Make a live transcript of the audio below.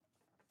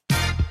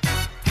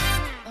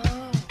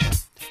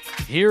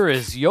Here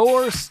is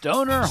your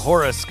Stoner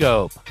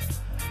Horoscope.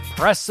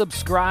 Press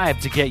subscribe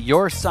to get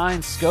your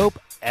sign scope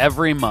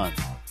every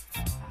month.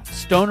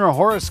 Stoner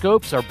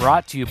Horoscopes are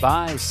brought to you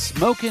by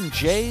Smokin'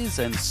 Jays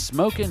and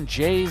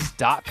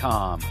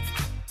SmokinJays.com.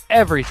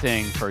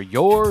 Everything for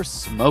your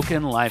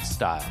smokin'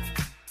 lifestyle.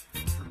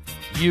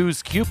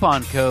 Use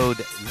coupon code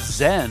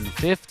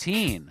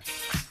ZEN15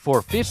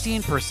 for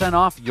 15%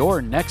 off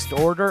your next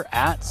order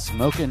at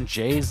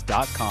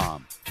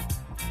SmokinJays.com.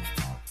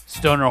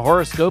 Stoner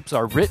Horoscopes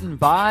are written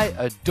by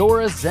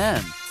Adora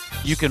Zen.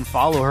 You can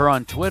follow her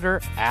on Twitter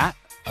at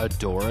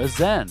Adora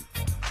Zen.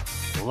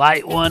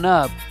 Light one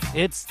up.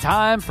 It's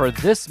time for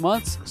this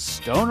month's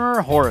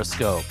Stoner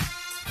Horoscope.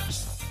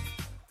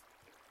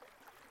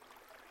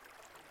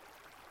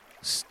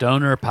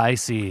 Stoner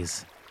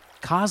Pisces.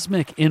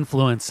 Cosmic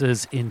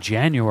influences in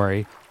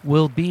January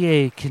will be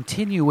a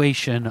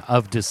continuation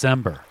of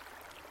December.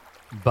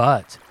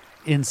 But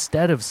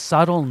instead of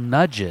subtle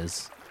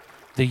nudges,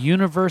 the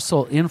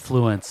universal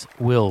influence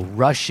will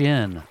rush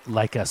in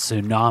like a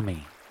tsunami.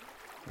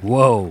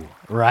 Whoa,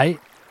 right?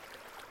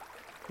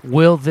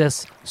 Will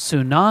this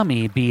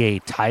tsunami be a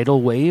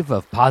tidal wave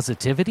of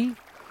positivity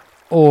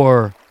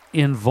or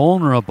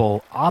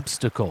invulnerable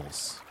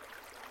obstacles?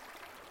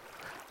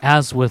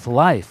 As with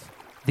life,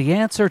 the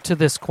answer to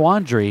this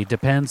quandary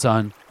depends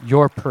on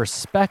your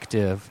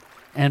perspective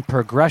and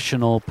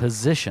progressional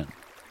position.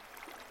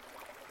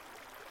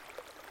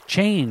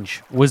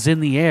 Change was in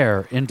the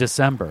air in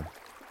December,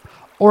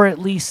 or at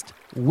least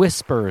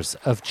whispers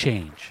of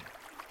change.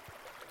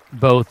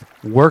 Both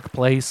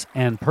workplace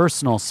and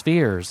personal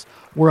spheres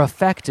were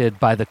affected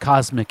by the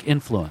cosmic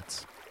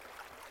influence.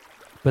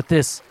 But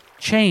this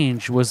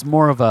change was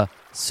more of a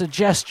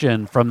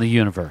suggestion from the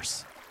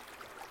universe.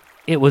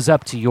 It was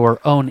up to your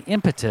own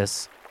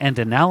impetus and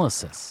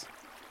analysis.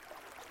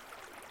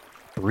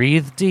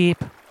 Breathe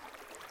deep.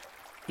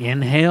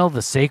 Inhale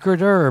the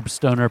sacred herb,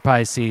 Stoner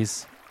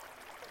Pisces,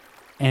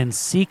 and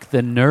seek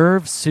the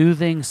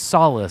nerve-soothing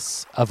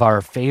solace of our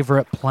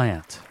favorite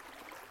plant.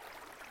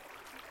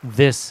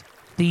 This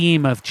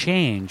theme of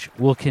change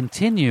will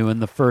continue in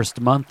the first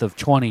month of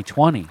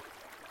 2020,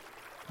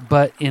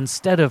 but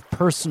instead of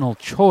personal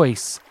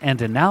choice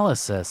and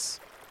analysis,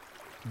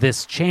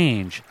 this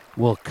change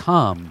will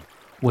come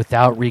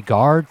without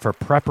regard for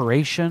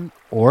preparation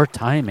or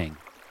timing.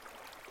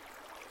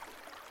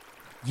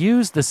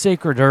 Use the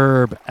sacred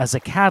herb as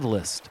a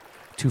catalyst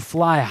to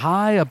fly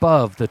high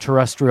above the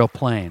terrestrial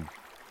plane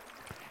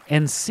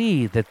and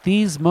see that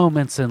these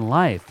moments in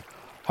life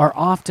are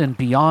often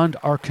beyond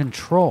our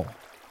control.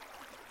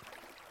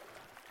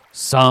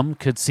 Some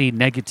could see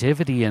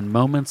negativity in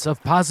moments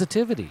of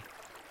positivity,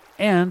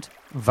 and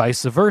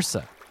vice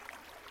versa.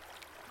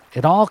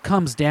 It all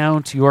comes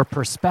down to your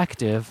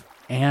perspective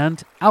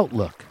and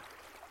outlook.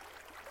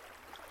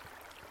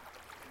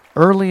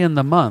 Early in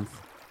the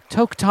month,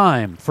 take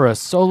time for a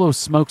solo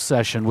smoke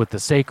session with the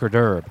sacred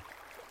herb.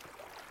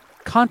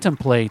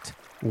 Contemplate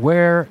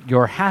where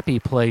your happy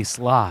place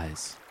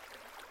lies.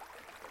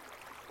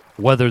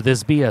 Whether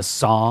this be a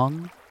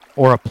song,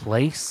 or a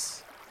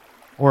place,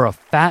 or a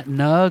fat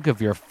nug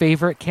of your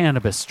favorite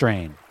cannabis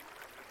strain,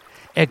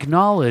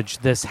 acknowledge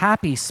this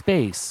happy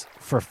space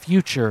for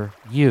future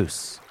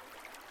use.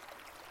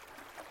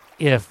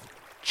 If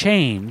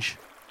change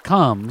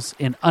comes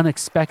in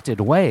unexpected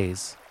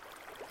ways,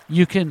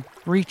 you can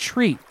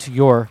retreat to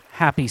your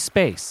happy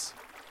space.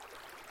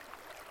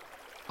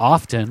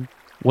 Often,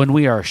 when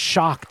we are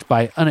shocked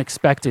by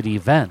unexpected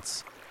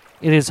events,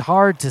 it is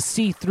hard to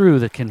see through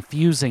the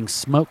confusing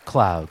smoke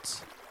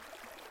clouds.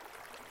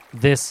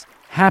 This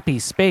happy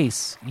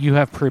space you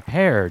have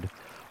prepared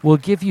will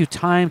give you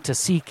time to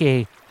seek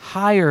a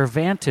higher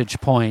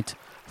vantage point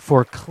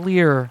for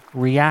clear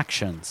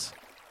reactions.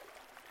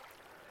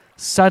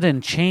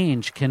 Sudden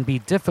change can be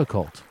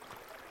difficult,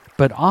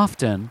 but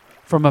often,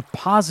 from a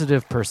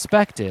positive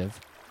perspective,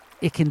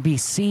 it can be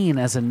seen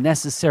as a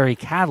necessary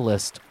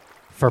catalyst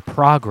for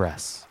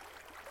progress.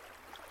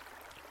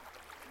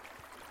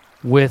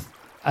 With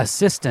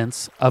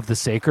assistance of the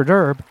sacred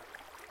herb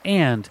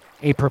and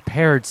a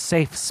prepared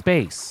safe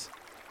space,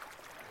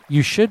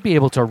 you should be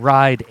able to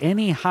ride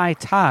any high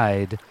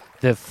tide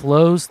that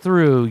flows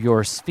through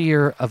your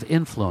sphere of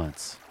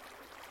influence.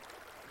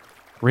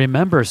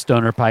 Remember,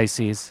 Stoner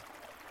Pisces,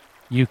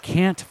 you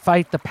can't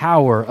fight the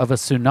power of a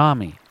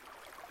tsunami,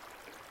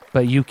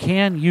 but you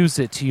can use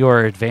it to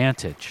your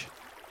advantage.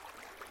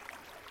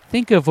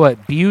 Think of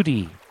what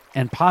beauty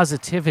and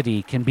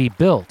positivity can be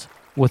built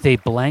with a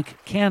blank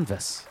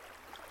canvas.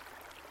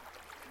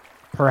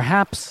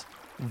 Perhaps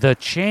the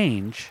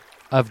change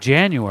of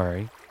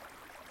January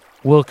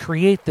will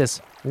create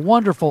this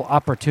wonderful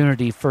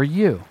opportunity for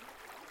you,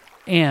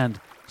 and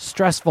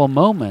stressful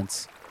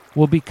moments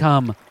will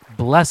become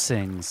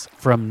blessings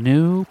from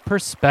new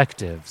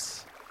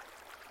perspectives.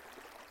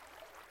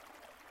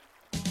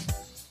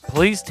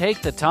 Please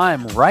take the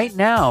time right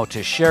now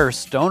to share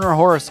Stoner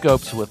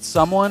Horoscopes with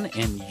someone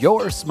in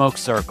your smoke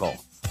circle.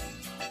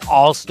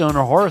 All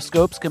Stoner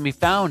Horoscopes can be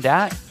found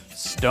at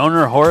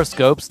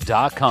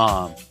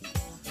stonerhoroscopes.com.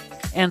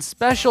 And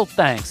special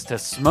thanks to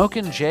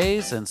Smokin'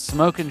 Jays and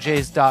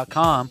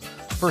SmokinJays.com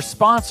for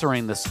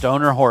sponsoring the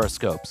Stoner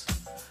Horoscopes.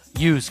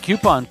 Use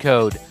coupon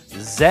code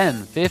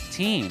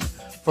ZEN15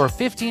 for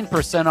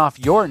 15% off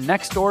your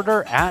next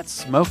order at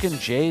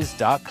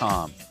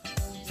SmokinJays.com.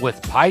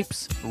 With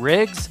pipes,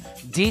 rigs,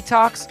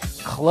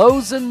 detox,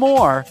 clothes, and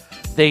more,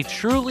 they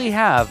truly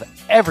have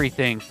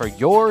everything for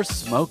your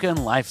smoking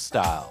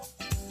lifestyle.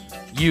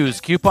 Use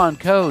coupon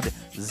code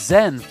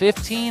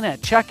ZEN15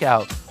 at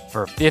checkout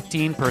for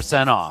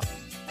 15% off.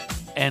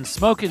 And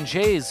Smokin'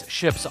 Jays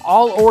ships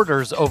all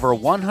orders over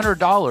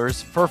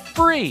 $100 for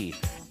free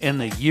in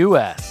the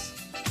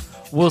U.S.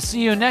 We'll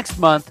see you next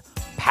month,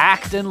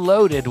 packed and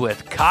loaded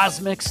with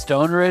cosmic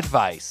stoner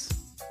advice.